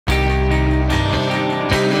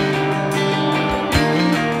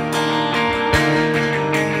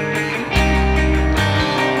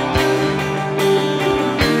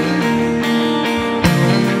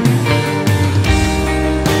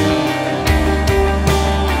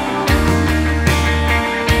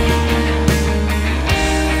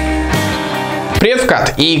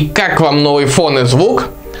WKAD. И как вам новый фон и звук?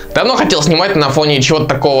 Давно хотел снимать на фоне чего-то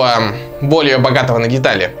такого более богатого на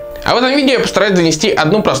детали. А в этом видео я постараюсь донести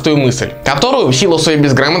одну простую мысль, которую в силу своей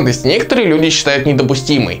безграмотности некоторые люди считают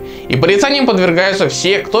недопустимой. И порицанием подвергаются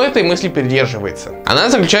все, кто этой мысли придерживается. Она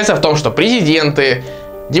заключается в том, что президенты,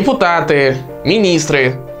 депутаты,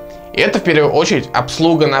 министры — это в первую очередь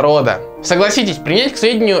обслуга народа. Согласитесь, принять к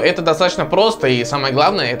сведению это достаточно просто, и самое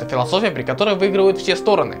главное, это философия, при которой выигрывают все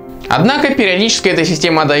стороны. Однако периодически эта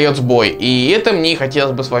система дает сбой, и это мне и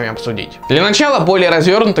хотелось бы с вами обсудить. Для начала более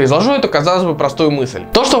развернуто изложу эту, казалось бы, простую мысль.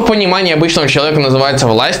 То, что в понимании обычного человека называется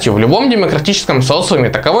властью, в любом демократическом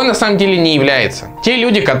социуме таковой на самом деле не является. Те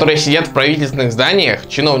люди, которые сидят в правительственных зданиях,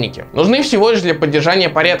 чиновники, нужны всего лишь для поддержания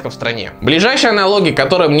порядка в стране. Ближайшая аналогия,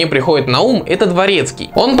 которая мне приходит на ум, это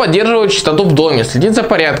дворецкий. Он поддерживает чистоту в доме, следит за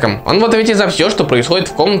порядком. Он в ответе за все, что происходит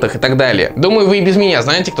в комнатах и так далее. Думаю, вы и без меня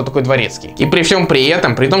знаете, кто такой дворецкий. И при всем при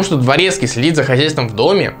этом, при том, что дворецкий следит за хозяйством в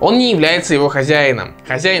доме, он не является его хозяином.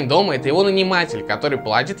 Хозяин дома — это его наниматель, который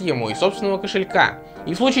платит ему из собственного кошелька.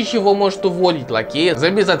 И в случае чего может уволить лакея за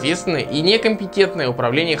безответственное и некомпетентное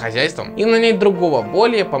управление хозяйством и нанять другого,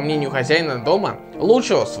 более, по мнению хозяина дома,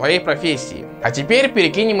 лучшего в своей профессии. А теперь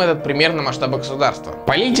перекинем этот пример на масштабы государства.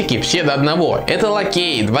 Политики все до одного. Это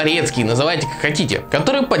лакеи, дворецкие, называйте как хотите,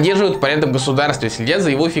 которые поддерживают порядок в государстве и следят за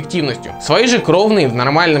его эффективностью. Свои же кровные в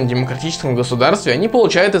нормальном демократическом государстве они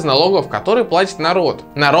получают из налогов, которые платит народ.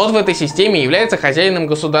 Народ в этой системе является хозяином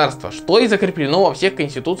государства, что и закреплено во всех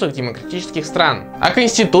конституциях демократических стран. А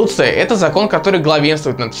конституция — это закон, который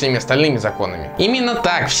главенствует над всеми остальными законами. Именно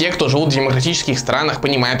так все, кто живут в демократических странах,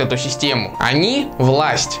 понимают эту систему. Они —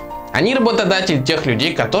 власть. Они работодатель тех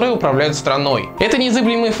людей, которые управляют страной. Это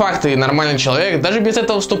незыблемые факты, и нормальный человек даже без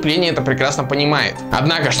этого вступления это прекрасно понимает.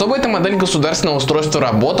 Однако, чтобы эта модель государственного устройства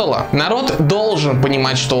работала, народ должен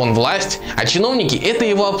понимать, что он власть, а чиновники — это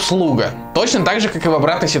его обслуга. Точно так же, как и в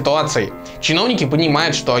обратной ситуации. Чиновники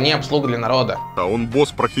понимают, что они обслуга для народа. Да, он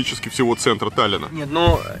босс практически всего центра Таллина. Нет,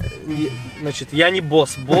 ну, значит, я не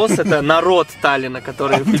босс. Босс — это народ Таллина,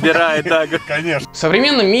 который выбирает. Конечно. В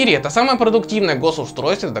современном мире это самое продуктивное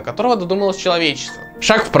госустройство, до которого додумалось человечество.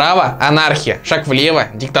 Шаг вправо — анархия, шаг влево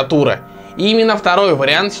 — диктатура. И именно второй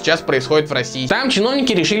вариант сейчас происходит в России. Там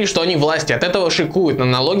чиновники решили, что они власти, от этого шикуют на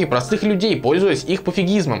налоги простых людей, пользуясь их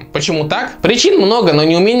пофигизмом. Почему так? Причин много, но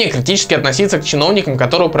неумение критически относиться к чиновникам,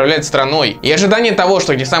 которые управляют страной, и ожидание того,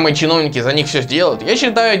 что эти самые чиновники за них все сделают, я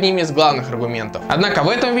считаю одними из главных аргументов. Однако в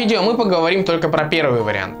этом видео мы поговорим только про первый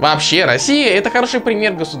вариант. Вообще, Россия — это хороший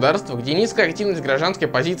пример государства, где низкая активность гражданской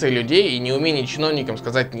позиции людей и неумение чиновникам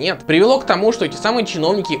сказать «нет» привело к тому, что эти самые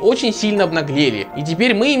чиновники очень сильно обнаглели, и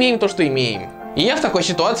теперь мы имеем то, что имеем. И я в такой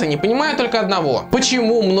ситуации не понимаю только одного.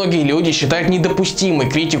 Почему многие люди считают недопустимой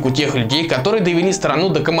критику тех людей, которые довели страну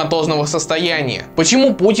до коматозного состояния?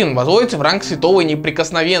 Почему Путин возводится в ранг святого и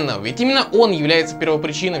неприкосновенного? Ведь именно он является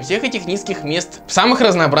первопричиной всех этих низких мест в самых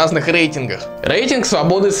разнообразных рейтингах. Рейтинг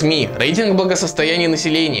свободы СМИ, рейтинг благосостояния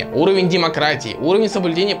населения, уровень демократии, уровень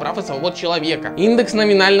соблюдения прав и свобод человека, индекс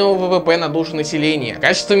номинального ВВП на душу населения,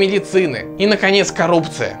 качество медицины и, наконец,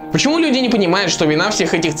 коррупция. Почему люди не понимают, что вина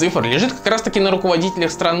всех этих цифр лежит как раз таки на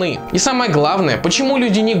руководителях страны? И самое главное, почему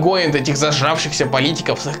люди не гонят этих зажравшихся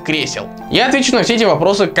политиков с их кресел? Я отвечу на все эти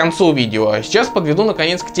вопросы к концу видео, а сейчас подведу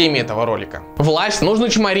наконец к теме этого ролика. Власть нужно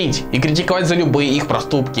чморить и критиковать за любые их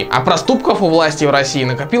проступки. А проступков у власти в России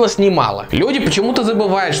накопилось немало. Люди почему-то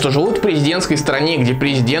забывают, что живут в президентской стране, где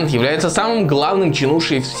президент является самым главным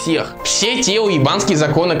чинушей из всех. Все те уебанские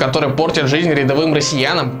законы, которые портят жизнь рядовым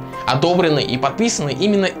россиянам, одобрены и подписаны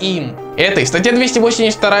именно им. Это и статья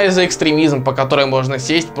 282 за экстремизм, по которой можно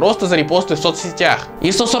сесть просто за репосты в соцсетях.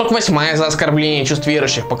 И 148 за оскорбление чувств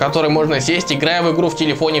верующих, по которой можно сесть, играя в игру в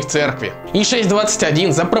телефоне в церкви. И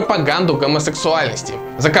 621 за пропаганду гомосексуальности,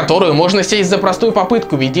 за которую можно сесть за простую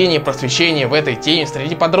попытку ведения просвещения в этой теме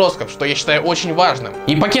среди подростков, что я считаю очень важным.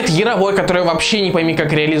 И пакет Яровой, который вообще не пойми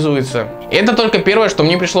как реализуется. Это только первое, что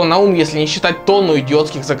мне пришло на ум, если не считать тонну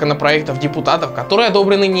идиотских законопроектов депутатов, которые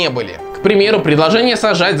одобрены не были. К примеру, предложение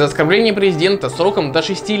сажать за оскорбление президента сроком до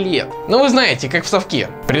 6 лет. Но вы знаете, как в совке.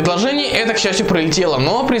 Предложение это, к счастью, пролетело,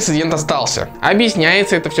 но прецедент остался.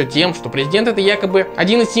 Объясняется это все тем, что президент — это якобы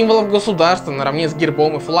один из символов государства наравне с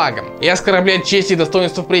гербом и флагом. И оскорблять честь и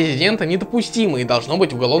достоинство президента недопустимо и должно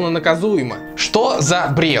быть уголовно наказуемо. Что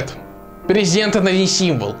за бред? Президент — это не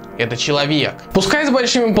символ, это человек. Пускай с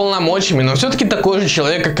большими полномочиями, но все-таки такой же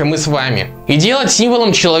человек, как и мы с вами. И делать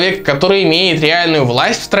символом человека, который имеет реальную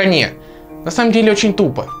власть в стране, На самом деле очень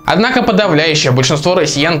тупо. Однако подавляющее большинство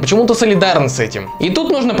россиян почему-то солидарны с этим. И тут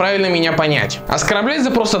нужно правильно меня понять. Оскорблять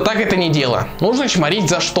за просто так это не дело. Нужно чморить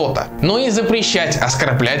за что-то. Но и запрещать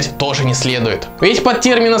оскорблять тоже не следует. Ведь под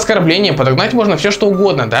термин оскорбления подогнать можно все что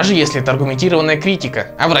угодно, даже если это аргументированная критика.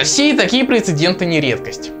 А в России такие прецеденты не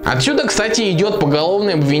редкость. Отсюда, кстати, идет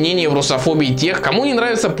поголовное обвинение в русофобии тех, кому не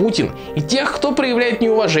нравится Путин, и тех, кто проявляет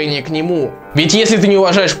неуважение к нему. Ведь если ты не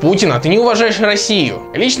уважаешь Путина, ты не уважаешь Россию.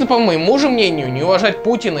 Лично по моему же мнению, не уважать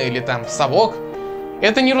Путина или там совок —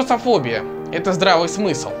 это не русофобия, это здравый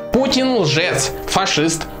смысл. Путин лжец,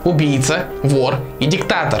 фашист, убийца, вор и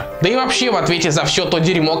диктатор. Да и вообще в ответе за все то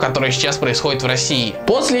дерьмо, которое сейчас происходит в России.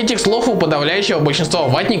 После этих слов у подавляющего большинства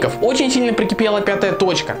ватников очень сильно прикипела пятая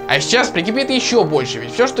точка. А сейчас прикипит еще больше,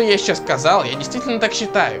 ведь все, что я сейчас сказал, я действительно так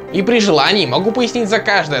считаю. И при желании могу пояснить за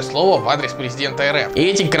каждое слово в адрес президента РФ. И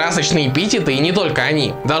эти красочные эпитеты, и не только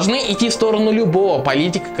они, должны идти в сторону любого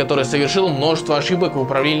политика, который совершил множество ошибок в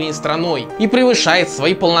управлении страной и превышает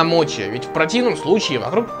свои полномочия. Ведь в противном случае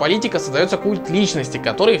вокруг политика создается культ личности,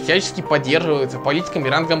 который всячески поддерживается политиками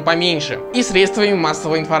рангом поменьше и средствами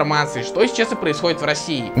массовой информации, что сейчас и происходит в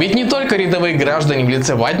России. Ведь не только рядовые граждане в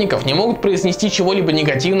лице ватников не могут произнести чего-либо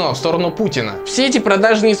негативного в сторону Путина. Все эти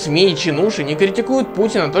продажные СМИ и чинуши не критикуют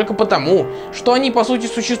Путина только потому, что они по сути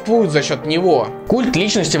существуют за счет него. Культ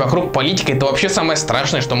личности вокруг политика — это вообще самое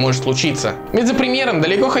страшное, что может случиться. Ведь за примером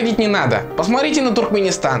далеко ходить не надо. Посмотрите на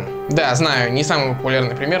Туркменистан. Да, знаю, не самый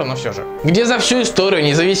популярный пример, но все же. Где за всю историю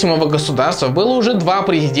независимого государства было уже два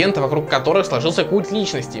президента, вокруг которых сложился культ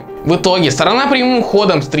личности. В итоге страна прямым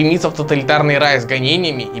ходом стремится в тоталитарный рай с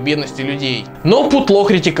гонениями и бедностью людей. Но Путло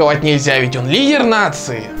критиковать нельзя, ведь он лидер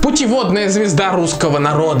нации. Путеводная звезда русского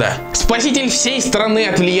народа. Спаситель всей страны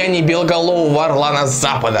от влияния белоголового орлана с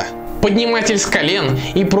запада. Подниматель с колен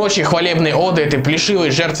и прочие хвалебные оды этой плешивой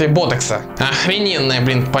жертве ботокса. Охрененная,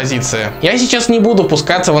 блин, позиция. Я сейчас не буду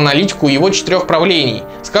пускаться в аналитику его 4 правлений.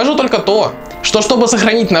 Скажу только то, что чтобы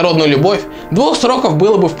сохранить народную любовь, 2 сроков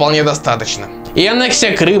было бы вполне достаточно. И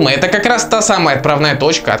аннексия Крыма — это как раз та самая отправная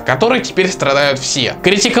точка, от которой теперь страдают все.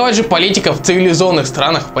 Критиковать же политиков в цивилизованных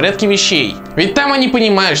странах в порядке вещей. Ведь там они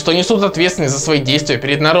понимают, что несут ответственность за свои действия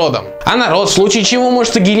перед народом. А народ в случае чего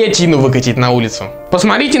может и гильотину выкатить на улицу.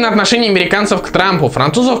 Посмотрите на отношение американцев к Трампу,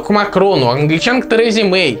 французов к Макрону, англичан к Терезе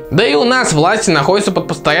Мэй. Да и у нас власти находятся под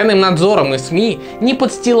постоянным надзором, и СМИ не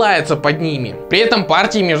подстилаются под ними. При этом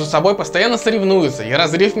партии между собой постоянно соревнуются, и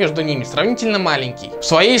разрыв между ними сравнительно маленький. В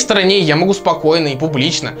своей стране я могу спокойно и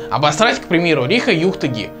публично обосрать, к примеру, Риха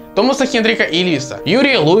Юхтеги, Томаса Хендрика Ильиса,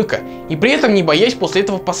 Юрия Луйка, и при этом не боясь после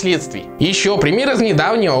этого последствий. Еще пример из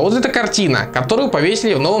недавнего — вот эта картина, которую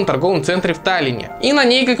повесили в новом торговом центре в Таллине. И на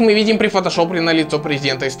ней, как мы видим, прифотошоплено лицо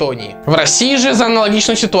президента Эстонии. В России же за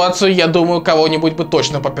аналогичную ситуацию, я думаю, кого-нибудь бы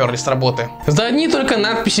точно поперли с работы. За одни только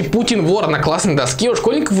надписи «Путин вор» на классной доске у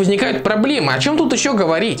школьников возникают проблемы, о чем тут еще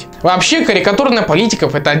говорить? Вообще, карикатура на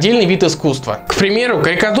политиков — это отдельный вид искусства. К примеру,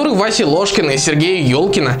 карикатуры Васи Ложкина и Сергея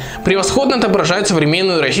Ёлкина превосходно отображают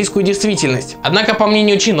современную российскую действительность. Однако, по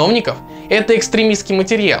мнению чиновников, это экстремистский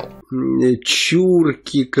материал.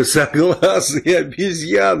 Чурки, косоглазые,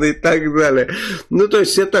 обезьяны и так далее. Ну, то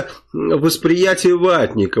есть, это восприятие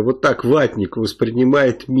ватника. Вот так ватник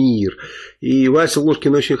воспринимает мир. И Вася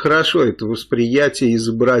Ложкин очень хорошо это восприятие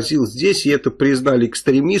изобразил здесь, и это признали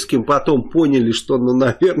экстремистским. Потом поняли, что, ну,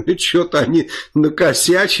 наверное, что-то они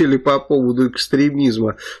накосячили по поводу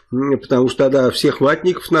экстремизма. Потому что тогда всех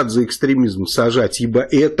ватников надо за экстремизм сажать. Ибо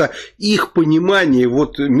это их понимание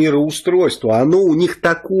вот мироустройства. Оно у них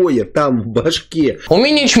такое. Там в башке.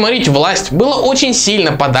 Умение чморить власть было очень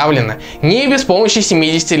сильно подавлено не без помощи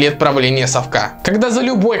 70 лет правления совка, когда за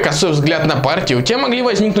любой косой взгляд на партию у тебя могли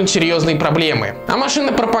возникнуть серьезные проблемы. А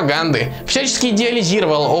машина пропаганды всячески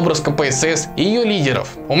идеализировала образ КПСС и ее лидеров.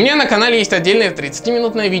 У меня на канале есть отдельное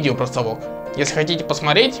 30-минутное видео про совок. Если хотите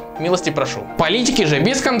посмотреть, милости прошу. Политики же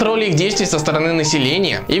без контроля их действий со стороны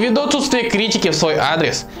населения и ввиду отсутствия критики в свой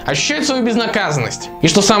адрес ощущают свою безнаказанность. И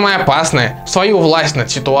что самое опасное, свою власть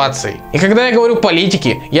над ситуацией. И когда я говорю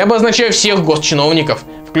политики, я обозначаю всех госчиновников,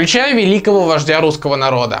 включая великого вождя русского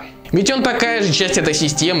народа. Ведь он такая же часть этой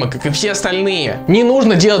системы, как и все остальные. Не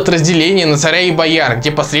нужно делать разделение на царя и бояр,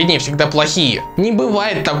 где последние всегда плохие. Не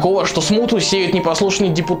бывает такого, что смуту сеют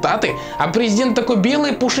непослушные депутаты, а президент такой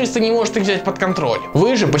белый и пушистый не может их взять под контроль.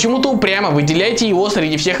 Вы же почему-то упрямо выделяете его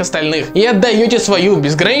среди всех остальных и отдаете свою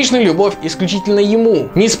безграничную любовь исключительно ему.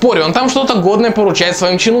 Не спорю, он там что-то годное поручает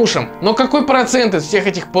своим чинушам, но какой процент из всех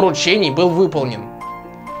этих поручений был выполнен?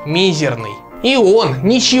 Мизерный. И он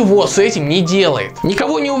ничего с этим не делает.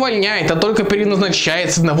 Никого не увольняет, а только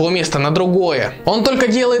переназначает с одного места на другое. Он только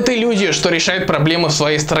делает иллюзию, что решает проблемы в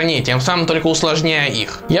своей стране, тем самым только усложняя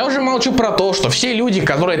их. Я уже молчу про то, что все люди,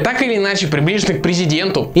 которые так или иначе приближены к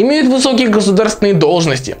президенту, имеют высокие государственные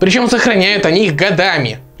должности, причем сохраняют они их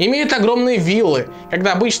годами. Имеют огромные виллы,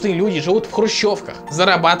 когда обычные люди живут в хрущевках,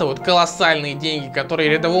 зарабатывают колоссальные деньги, которые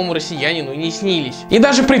рядовому россиянину не снились. И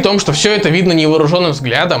даже при том, что все это видно невооруженным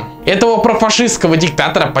взглядом, этого профашистского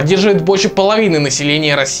диктатора поддерживает больше половины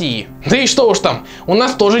населения России. Да и что уж там, у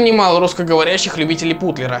нас тоже немало русскоговорящих любителей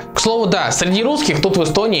Путлера. К слову, да, среди русских тут в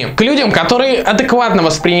Эстонии к людям, которые адекватно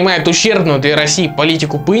воспринимают ущербную для России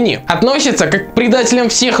политику Пыни, относятся как к предателям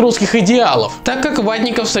всех русских идеалов, так как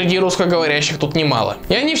ватников среди русскоговорящих тут немало.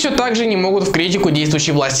 И они все так же не могут в критику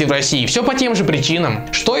действующей власти в России. Все по тем же причинам,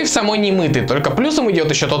 что и в самой немытой. Только плюсом идет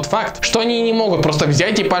еще тот факт, что они не могут просто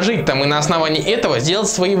взять и пожить там и на основании этого сделать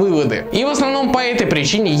свои выводы. И в основном по этой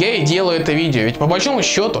причине я и делаю это видео. Ведь по большому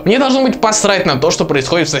счету мне должно быть посрать на то, что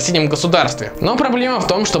происходит в соседнем государстве. Но проблема в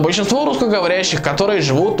том, что большинство русскоговорящих, которые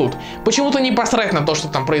живут тут, почему-то не посрать на то, что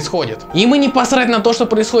там происходит. Им и не посрать на то, что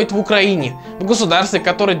происходит в Украине, в государстве,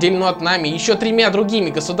 которое делено от нами еще 3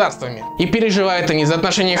 другими государствами. И переживают они за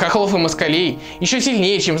отношения хохлов и москалей еще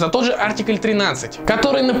сильнее, чем за тот же артикль 13,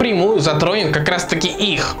 который напрямую затронет как раз таки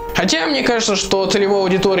их. Хотя мне кажется, что целевой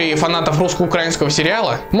аудитории фанатов русско-украинского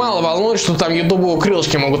сериала мало волнует, что там ютубовые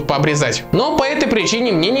крылышки могут пообрезать. Но по этой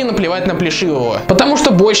причине мне не наплевать на Плешивого, потому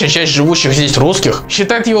что большая часть живущих здесь русских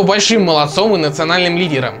считает его большим молодцом и национальным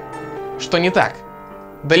лидером. Что не так.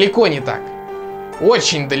 Далеко не так.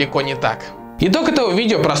 Очень далеко не так. Итог этого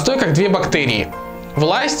видео простой, как 2 бактерии.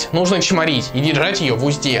 Власть нужно чморить и держать ее в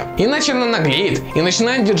узде. Иначе она наглеет и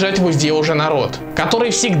начинает держать в узде уже народ,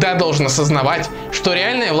 который всегда должен осознавать, что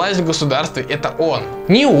реальная власть в государстве — это он.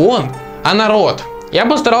 Не он, а народ. Я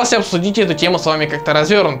постарался обсудить эту тему с вами как-то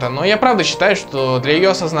развернуто, но я правда считаю, что для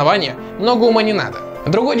ее осознавания много ума не надо.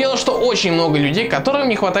 Другое дело, что очень много людей, которым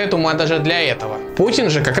не хватает ума даже для этого. Путин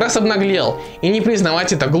же как раз обнаглел, и не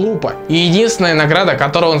признавать это глупо. И единственная награда,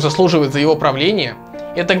 которую он заслуживает за его правление,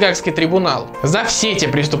 это Гаагский трибунал. За все те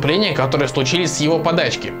преступления, которые случились с его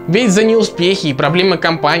подачки. Ведь за неуспехи и проблемы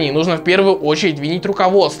компании нужно в первую очередь винить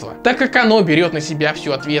руководство, так как оно берет на себя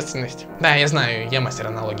всю ответственность. Да, я знаю, я мастер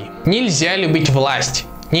аналогий. Нельзя любить власть,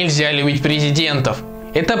 нельзя любить президентов.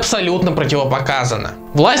 Это абсолютно противопоказано.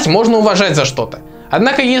 Власть можно уважать за что-то.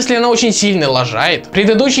 Однако, если она очень сильно лажает,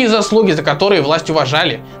 предыдущие заслуги, за которые власть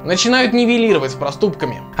уважали, начинают нивелировать с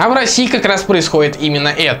проступками. А в России как раз происходит именно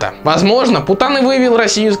это. Возможно, Путан и вывел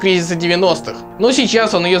Россию из кризиса 90-х, но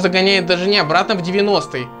сейчас он ее загоняет даже не обратно в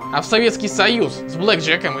 90-е, а в Советский Союз с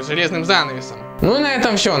блэкджеком и железным занавесом. Ну и на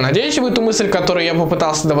этом все. Надеюсь, вы эту мысль, которую я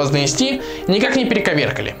попытался до вас донести, никак не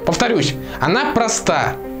перековеркали. Повторюсь, она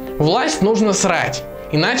проста. Власть нужно срать,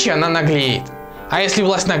 иначе она наглеет. А если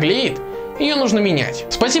власть наглеет, ее нужно менять.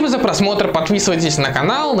 Спасибо за просмотр, подписывайтесь на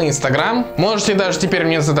канал, на Инстаграм. Можете даже теперь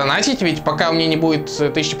мне задонатить, ведь пока у меня не будет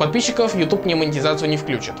 1000 подписчиков, YouTube мне монетизацию не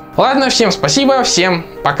включит. Ладно, всем спасибо, всем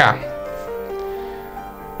пока.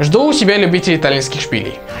 Жду у себя любителей итальянских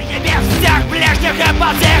шпилей.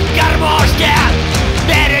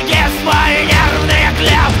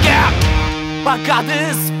 Пока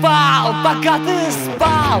ты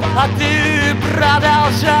спал, а ты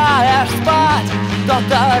продолжаешь спать.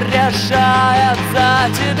 Кто-то решает за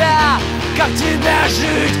тебя, как тебе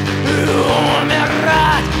жить и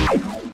умирать.